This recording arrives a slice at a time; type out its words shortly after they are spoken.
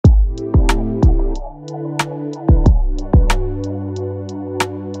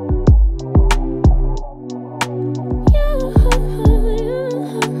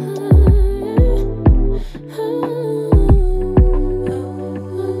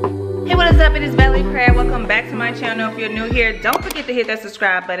up? It is Valerie Cradd. Welcome back to my channel. If you're new here, don't forget to hit that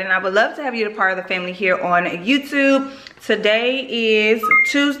subscribe button. I would love to have you a part of the family here on YouTube. Today is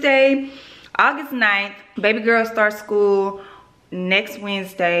Tuesday, August 9th. Baby girl starts school next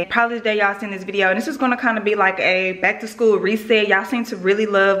Wednesday. Probably the day y'all seen this video. And this is going to kind of be like a back to school reset. Y'all seem to really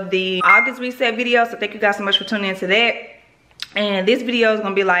love the August reset video. So thank you guys so much for tuning into that. And this video is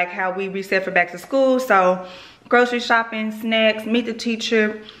going to be like how we reset for back to school. So grocery shopping, snacks, meet the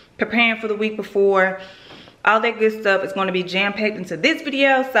teacher, preparing for the week before, all that good stuff is going to be jam-packed into this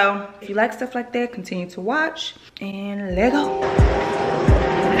video. So if you like stuff like that, continue to watch and let go.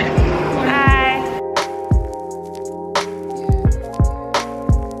 Bye.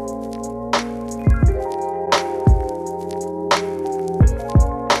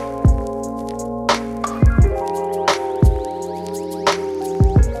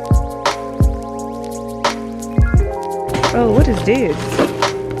 Oh, what is this?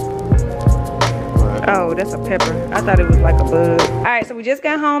 Oh, that's a pepper. I thought it was like a bug. All right, so we just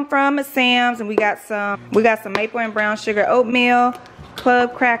got home from Sam's and we got some maple and brown sugar oatmeal,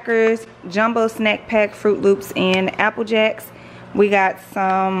 club crackers, jumbo snack pack, Fruit Loops, and Apple Jacks. We got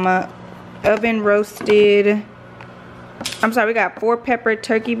some oven roasted, we got 4-pepper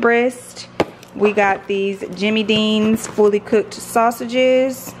turkey breast. We got these Jimmy Dean's fully cooked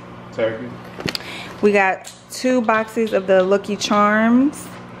sausages. Turkey. We got 2 boxes of the Lucky Charms.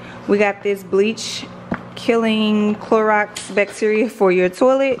 We got this bleach killing Clorox bacteria for your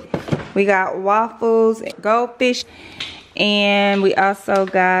toilet. We got waffles, goldfish, and we also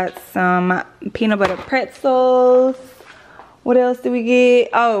got some peanut butter pretzels. What else did we get?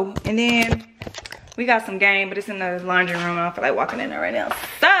 Oh, and then we got some game, but it's in the laundry room. I don't feel like walking in there right now.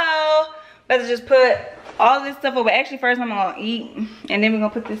 So let's just put all this stuff over. Actually, first I'm gonna eat, and then we're gonna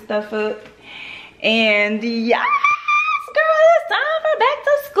put this stuff up. And yes, girl, it's time for back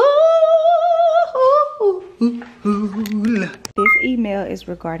to school. This email is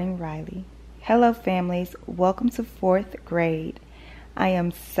regarding Riley. Hello families, welcome to 4th grade. I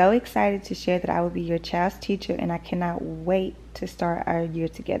am so excited to share that I will be your child's teacher and I cannot wait to start our year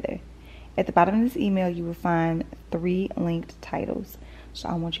together. At the bottom of this email you will find 3 linked titles. So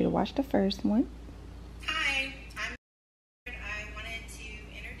I want you to watch the first one. Hi.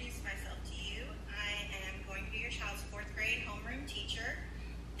 Teacher.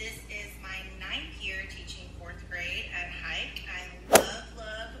 This is my 9th year teaching 4th grade at Hike. I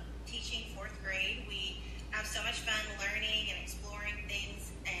love teaching 4th grade. We have so much fun learning and exploring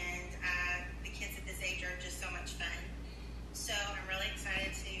things, and the kids at this age are just so much fun. So I'm really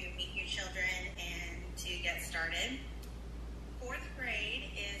excited to meet your children and to get started. 4th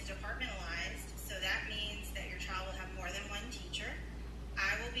grade is departmentalized, so that means that your child will have more than one teacher.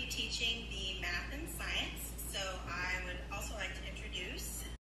 I will be teaching the math and science, so I would also like to introduce.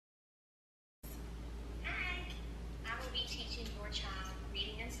 Hi, I will be teaching your child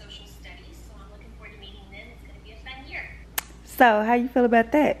reading and social studies, so I'm looking forward to meeting them. It's going to be a fun year. So, how you feel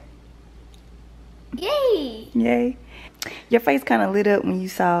about that? Yay! Yay. Your face kind of lit up when you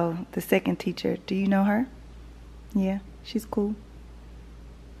saw the second teacher. Do you know her? Yeah, she's cool.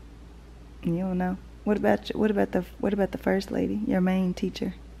 You don't know. What about the first lady, your main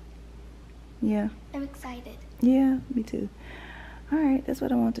teacher? Yeah. I'm excited. Yeah, me too. Alright, that's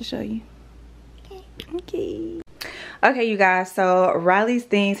what I want to show you. Okay, you guys, so Riley's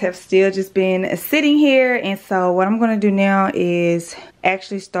things have still just been sitting here, and so what I'm going to do now is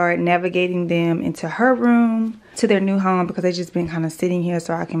actually start navigating them into her room, to their new home, because they've just been kind of sitting here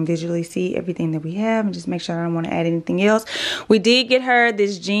so I can visually see everything that we have and just make sure I don't want to add anything else. We did get her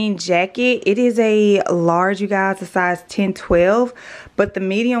this jean jacket. It is a large, you guys, a size 10-12, but the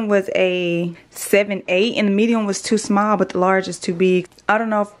medium was a 7-8 and the medium was too small, but the large is too big. I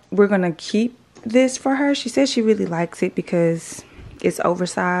don't know if we're going to keep this for her. She says she really likes it because it's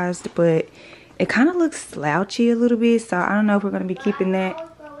oversized, but it kind of looks slouchy a little bit, so I don't know if we're going to be keeping that.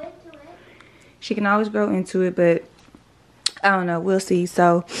 She can always grow into it, but I don't know, we'll see.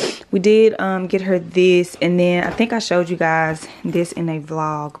 So we did get her this, and then I think I showed you guys this in a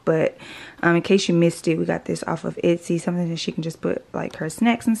vlog, but in case you missed it, we got this off of Etsy, something that she can just put like her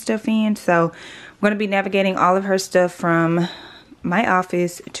snacks and stuff in. So I'm going to be navigating all of her stuff from my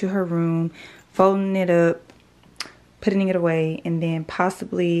office to her room, folding it up, putting it away, and then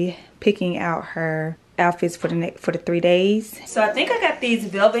possibly picking out her outfits for the 3 days. So I think I got these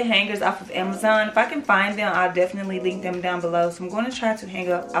velvet hangers off of Amazon. If I can find them, I'll definitely link them down below. So I'm going to try to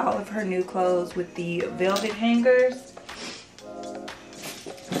hang up all of her new clothes with the velvet hangers.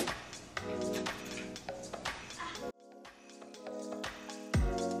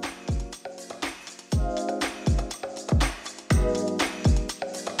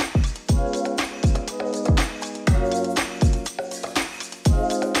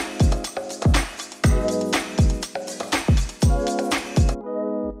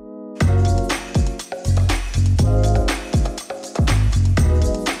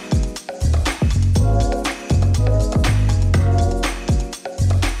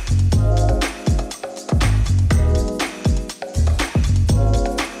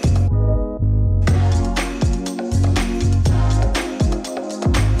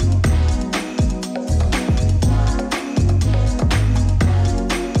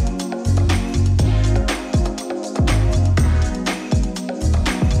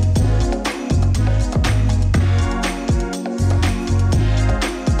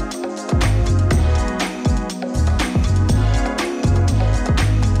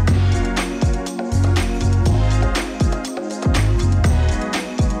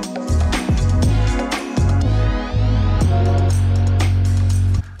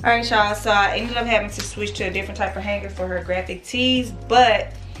 Alright, y'all, so I ended up having to switch to a different type of hanger for her graphic tees,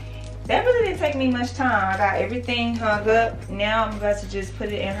 but that really didn't take me much time. I got everything hung up. Now I'm about to just put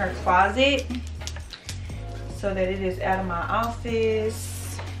it in her closet so that it is out of my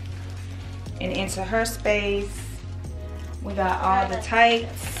office and into her space. We got all the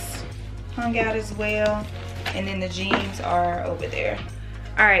tights hung out as well, and then the jeans are over there.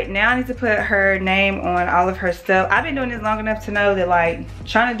 All right, now I need to put her name on all of her stuff. I've been doing this long enough to know that, like,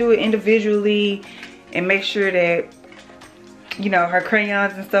 trying to do it individually and make sure that, you know, her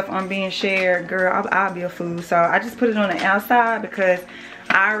crayons and stuff aren't being shared, girl, I'll be a fool. So I just put it on the outside because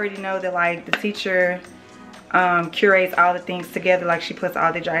I already know that, like, the teacher curates all the things together. Like, she puts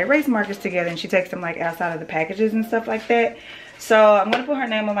all the dry erase markers together and she takes them, like, outside of the packages and stuff like that. So I'm gonna put her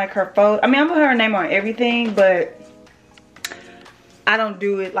name on, like, her photo. I mean, I'm gonna put her name on everything, but I don't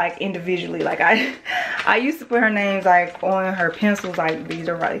do it like individually. Like I used to put her names like on her pencils, like these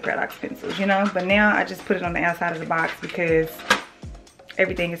are Valerie Cradd pencils, you know, but now I just put it on the outside of the box because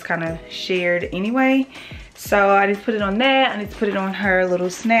everything is kind of shared anyway. So I just put it on that. I need to put it on her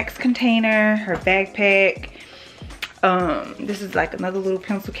little snacks container, her backpack. This is like another little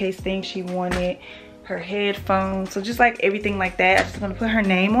pencil case thing she wanted, her headphones. So just like everything like that, I just want to put her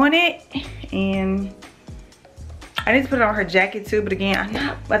name on it. And I need to put it on her jacket too, but again, I'm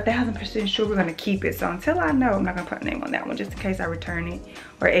not 1000% sure we're gonna keep it. So until I know, I'm not gonna put her name on that one, just in case I return it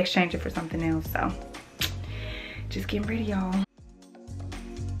or exchange it for something else. So just getting ready, y'all.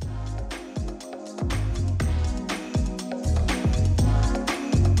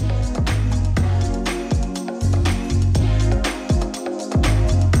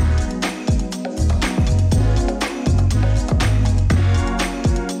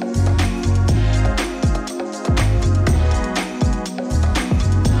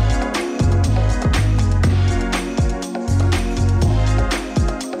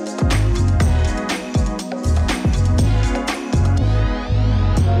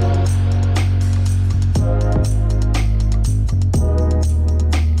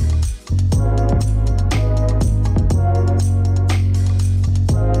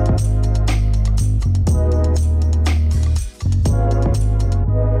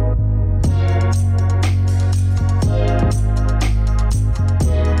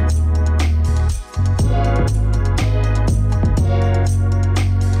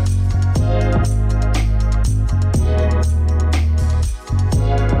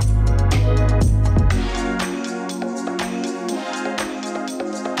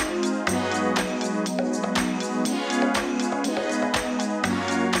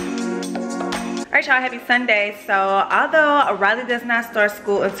 Alright, y'all, happy Sunday. So although Riley does not start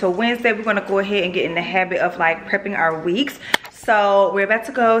school until Wednesday, we're gonna go ahead and get in the habit of like prepping our weeks. So we're about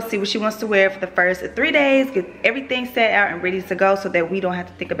to go see what she wants to wear for the first 3 days, get everything set out and ready to go so that we don't have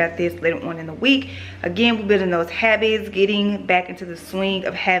to think about this later on in the week. Again, we're building those habits, getting back into the swing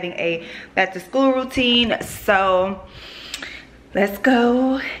of having a back to school routine. So let's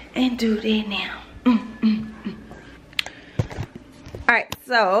go and do that now. All right,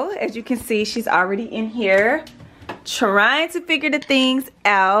 so as you can see, she's already in here trying to figure the things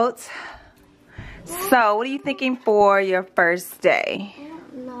out. So what are you thinking for your first day? I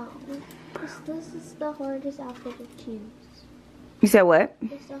don't know. This is the hardest outfit to choose. You said what?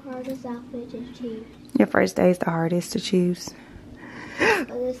 It's the hardest outfit to choose. Your first day is the hardest to choose. But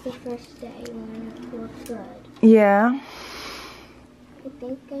it's the first day when it looks good. Yeah. I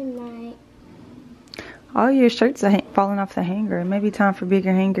think I might. All your shirts are falling off the hanger. It may be time for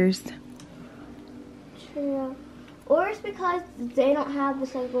bigger hangers. True. Or it's because they don't have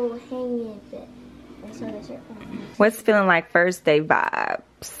this like little hanging bit. And so they start falling. What's feeling like first day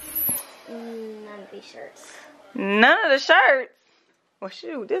vibes? None of these shirts. None of the shirts? Well,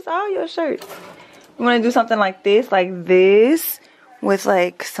 shoot, this all your shirts. You want to do something like this with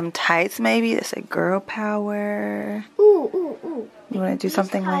like some tights maybe? That's like girl power. Ooh. You want to do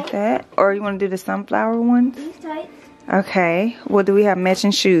something like that? Or you want to do the sunflower ones? These tights. Okay. Well, do we have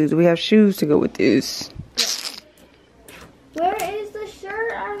matching shoes? Do we have shoes to go with this? Where is the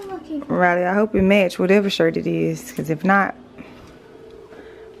shirt I'm looking for? Riley, I hope it match whatever shirt it is. Because if not...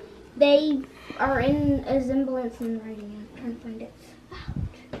 They are in a semblance in writing. I'm trying to find it.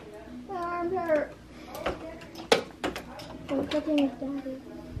 Ouch. My arm hurt. I'm cooking with Daddy.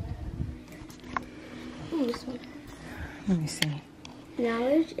 Ooh, this one. Let me see.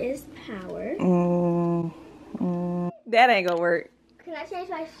 Knowledge is power. That ain't gonna work. Can I change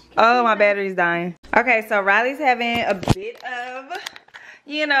my... Oh, my battery's dying. Okay, so Riley's having a bit of,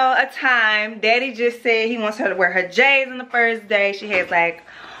 you know, a time. Daddy just said he wants her to wear her J's on the first day. She has like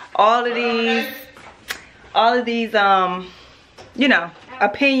all of these, you know,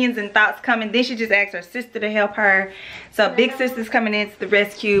 opinions and thoughts coming. Then she just asked her sister to help her. So big sister's coming into the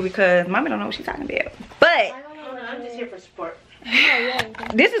rescue because mommy don't know what she's talking about. But I'm just here for support.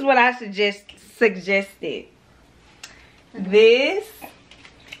 this is what I suggested. This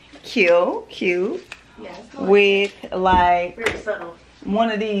cute Yes. with like Very subtle. one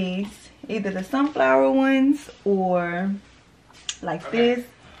of these, either the sunflower ones or like this,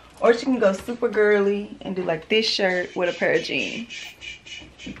 or she can go super girly and do like this shirt with a pair of jeans.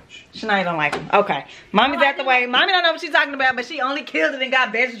 Shania don't like them. Okay, mommy's out the way. Mommy don't know what she's talking about, but she only killed it and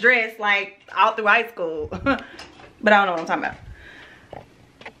got best dressed like all through high school. But I don't know what I'm talking about.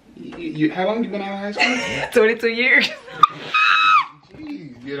 How long you been out of high school? 22 years.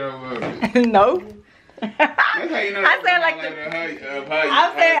 Jeez, get over it. No. That's how you know. I sound like the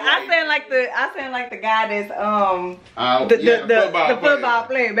guy that's the football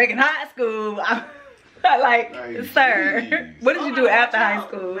player back in high school. Like, sir, geez. what did you do after high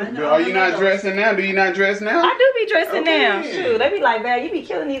school? Are you not dressing now? Do you not dress now? I do be dressing now. Okay. Shoot, they be like, man, you be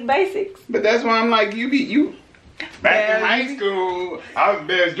killing these basics. But that's why I'm like, you. Back in high school, I was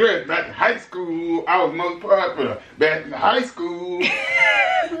best dressed. Back in high school, I was most popular. Back in high school.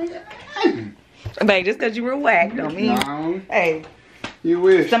 Babe, just because you were whack don't mean. No, Hey, you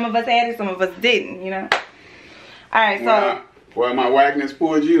wish. some of us had it, some of us didn't, you know. All right, so Well, my whackness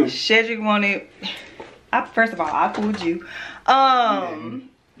pulled you. Cedric wanted. First of all, I fooled you.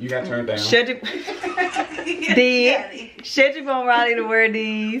 You got turned down. Cedric Cedric want Riley to wear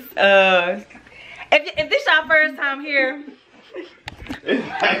these. If this your first time here,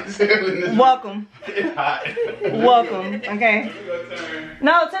 welcome. It's hot. Welcome. Okay.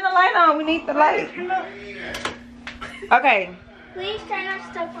 No, turn the light on. We need the light. Okay. Please try not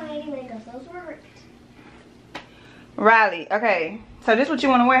to step on any makeup. Those were ripped. Riley. Okay. So this what you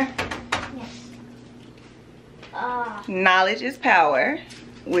want to wear? Yes. Knowledge is power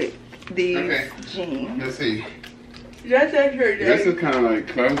with these jeans. Let's see. That's that shirt. This is kind of like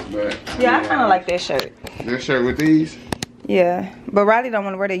close, but Yeah, I kind of like that shirt. this shirt with these. Yeah, but Riley don't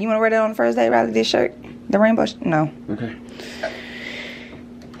want to wear that. You want to wear that on the first day, Riley? This shirt, the rainbow. No. Okay.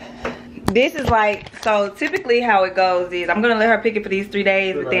 This is like, so typically how it goes is I'm gonna let her pick it for these 3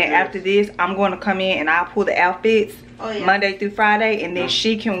 days, but then after this, I'm going to come in and I'll pull the outfits Monday through Friday, and then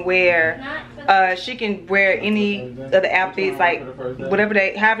she can wear, any of the outfits, like whatever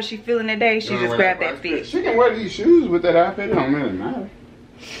however she feeling that day, she just grab that fit. She can wear these shoes with that outfit. It don't really matter.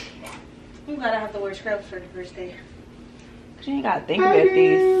 You gotta have to wear scrubs for the first day. She ain't gotta think about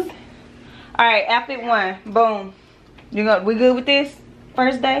this. All right, outfit 1, boom. We good with this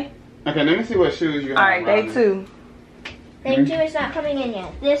first day? Okay, let me see what shoes you have. All right, day 2. Day 2 is not coming in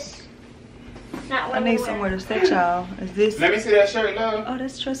yet. This, not I what need we somewhere wear. to sit, y'all. Is this? Let me see that shirt, love. Oh,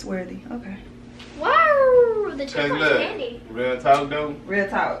 that's trustworthy. Okay. Wow, the Cause two look, candy. real talk though. Real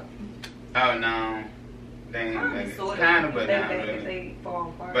talk. Oh no, they ain't kind of, but not really. They fall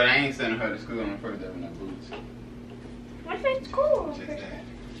apart. But I ain't sending her to school on the first day with no boots. What if it's cool? Just that.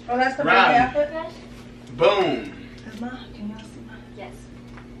 Oh, that's the Right. outfit? Yes. Boom. That's mine. Can y'all see mine? Yes.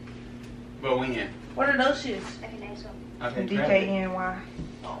 But when? What are those shoes? Okay, next one. Okay. grab it. DKNY.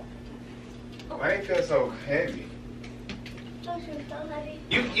 Why they feel so heavy? Those shoes so heavy.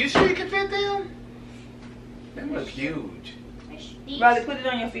 You sure you can fit them? Them look huge. These. Riley, put it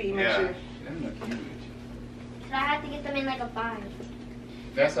on your feet. Make Yeah. sure. Them look huge. So I have to get them in like a 5.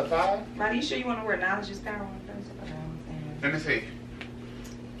 That's a 5? Riley, you sure you want to wear knowledge is power on first? Okay, I understand. Let me see.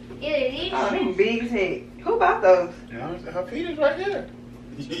 Either these. Oh, them big as heck. Who bought those? No, her feet is right here.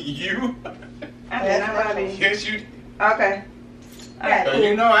 You? I did not buy these. Yes, you. Okay. Okay. So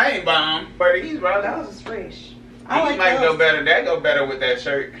you know I ain't buying them. But these right Those is fresh. These might go better. That go better with that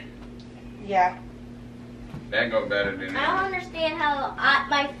shirt. Yeah. That go better than I don't that. understand how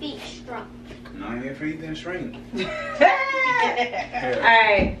my feet shrunk. No, your feet didn't shrink.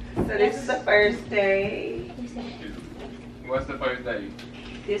 Alright. So this is the first day. What's the first day?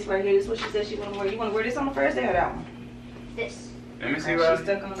 This right here. This is what she said she want to wear. You want to wear this on the first day or that one? This. Let me see Alright, what. she's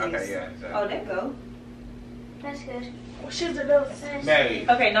stuck on Okay, this. yeah. So. Oh, there go. That's good. What shoes are those? Babe.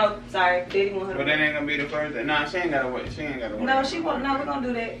 Okay, no, sorry. They didn't want her to But wear. that ain't gonna be the first day. Nah, she ain't gotta wait. She ain't gotta wait. No, she won't. No, we're gonna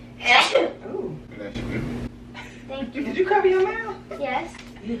do that. Ooh. Bless you. Thank you. Did you cover your mouth? Yes.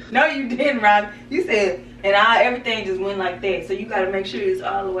 No, you didn't, Ron. You said, and everything just went like that. So you gotta make sure it's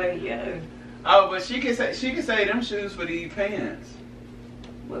all the way. Yeah. Oh, but she can say them shoes for these pants.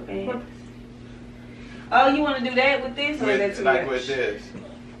 What pants? Oh, you want to do that with this, or is that too Like much? with this.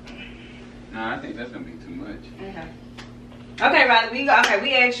 Nah, I think that's gonna be too much. Okay. Okay, Riley.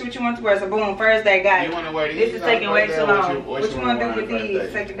 We asked you what you want to wear. So boom, first day, got You it. wanna wear these? This is taking way too long. What you wanna want to do wear with on the first these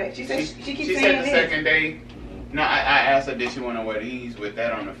day? second day? She said she keeps She saying said the this. second day. No, I asked her, did she want to wear these with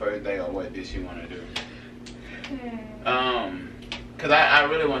that on the first day, or what did she want to do? Cause I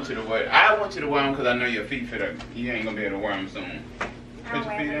really want you to wear. I want you to wear them because I know your feet fit up. You ain't gonna be able to wear them soon. Put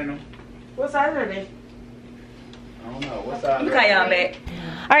your feet in them. What size are they? I don't know. What size? You got y'all back.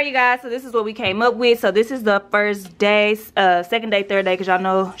 All right, you guys. So this is what we came up with. So this is the first day, second day, third day, because y'all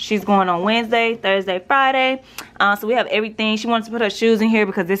know she's going on Wednesday, Thursday, Friday. So we have everything. She wants to put her shoes in here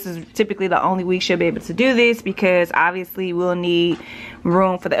because this is typically the only week she'll be able to do this, because obviously we'll need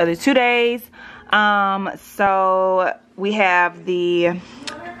room for the other 2 days. So we have the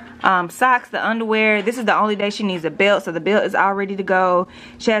socks, the underwear. This is the only day she needs a belt, so the belt is all ready to go.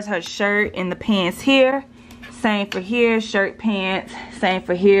 She has her shirt and the pants here. Same for here, shirt, pants. Same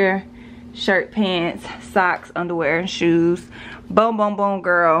for here, shirt, pants, socks, underwear, and shoes. Boom, boom, boom,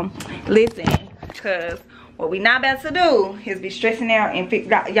 girl. Listen, because what we not about to do is be stressing out and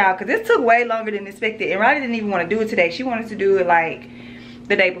figure out, y'all, because this took way longer than expected. And Riley didn't even want to do it today. She wanted to do it like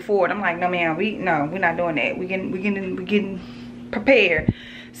the day before, and I'm like, no ma'am, we're not doing that. We getting prepared.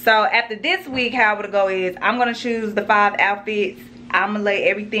 So after this week, how it would go is I'm gonna choose the 5 outfits. I'm gonna lay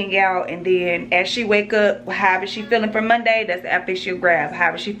everything out, and then as she wake up, however she feeling for Monday, that's the outfit she'll grab.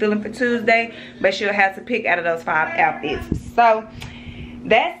 However she feeling for Tuesday, but she'll have to pick out of those 5 outfits. So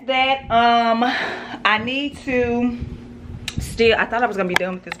that's that. I need to still, I thought I was gonna be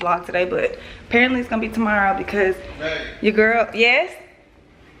done with this vlog today, but apparently it's gonna be tomorrow because your girl, yes,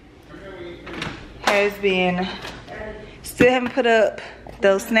 has been, still haven't put up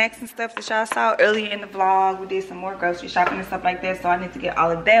those snacks and stuff that y'all saw earlier in the vlog. We did some more grocery shopping and stuff like that, so I need to get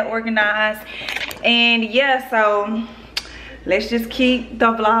all of that organized. And yeah, so let's just keep the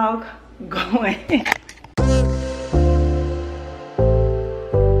vlog going.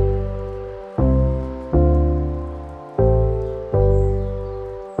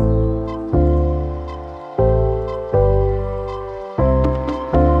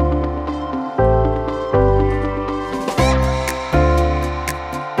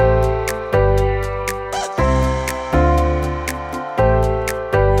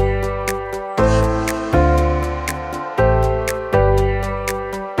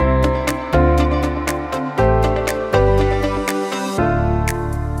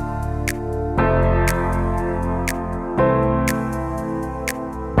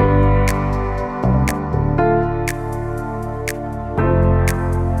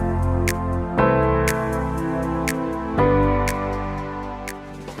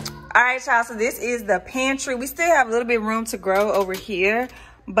 Y'all, so this is the pantry. We still have a little bit of room to grow over here,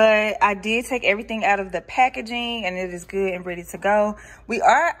 but I did take everything out of the packaging and it is good and ready to go.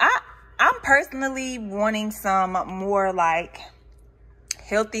 I'm personally wanting some more like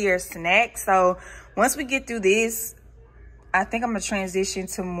healthier snacks. So once we get through this, I think I'm gonna transition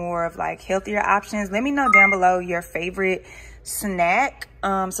to more of like healthier options. Let me know down below your favorite snack,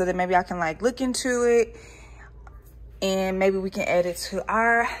 so that maybe I can like look into it and maybe we can add it to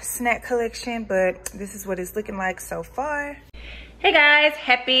our snack collection. But this is what it's looking like so far. Hey guys,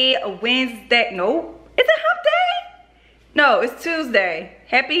 happy Wednesday. No, is it hump day? No, it's Tuesday.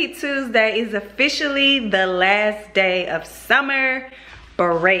 Happy Tuesday is officially the last day of summer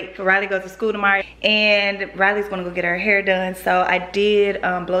break. Riley goes to school tomorrow, and Riley's gonna go get her hair done. So I did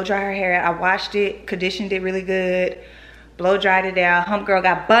blow dry her hair. I washed it, conditioned it really good, blow dried it out. Hump girl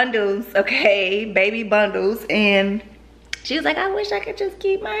got bundles, okay, baby bundles, and she was like, I wish I could just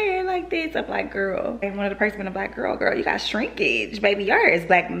keep my hair like this. I'm like, girl, and one of the person been a black girl, you got shrinkage, baby. Your hair is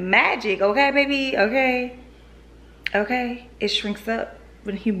black magic, okay, baby, okay, it shrinks up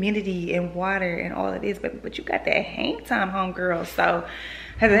with humidity and water and all of this, baby, but you got that hang time, homegirl. So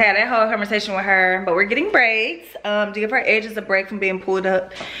I had to have that whole conversation with her. But we're getting braids to give her edges a break from being pulled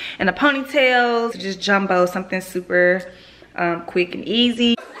up in a ponytail. So just jumbo, something super quick and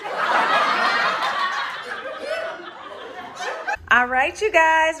easy. All right, you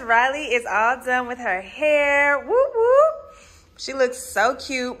guys, Riley is all done with her hair. Whoop whoop. She looks so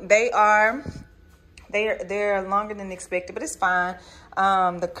cute. They're longer than expected, but it's fine.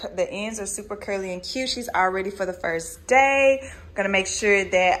 The ends are super curly and cute. She's all ready for the first day. We're gonna make sure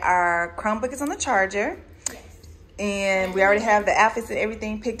that our Chromebook is on the charger. And we already have the outfits and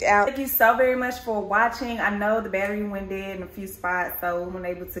everything picked out. Thank you so very much for watching. I know the battery went dead in a few spots, so we weren't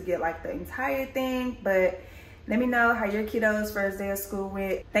able to get like the entire thing, but let me know how your kiddos' first day of school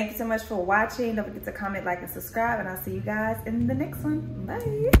went. Thank you so much for watching. Don't forget to comment, like, and subscribe, and I'll see you guys in the next one.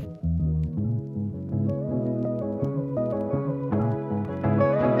 Bye.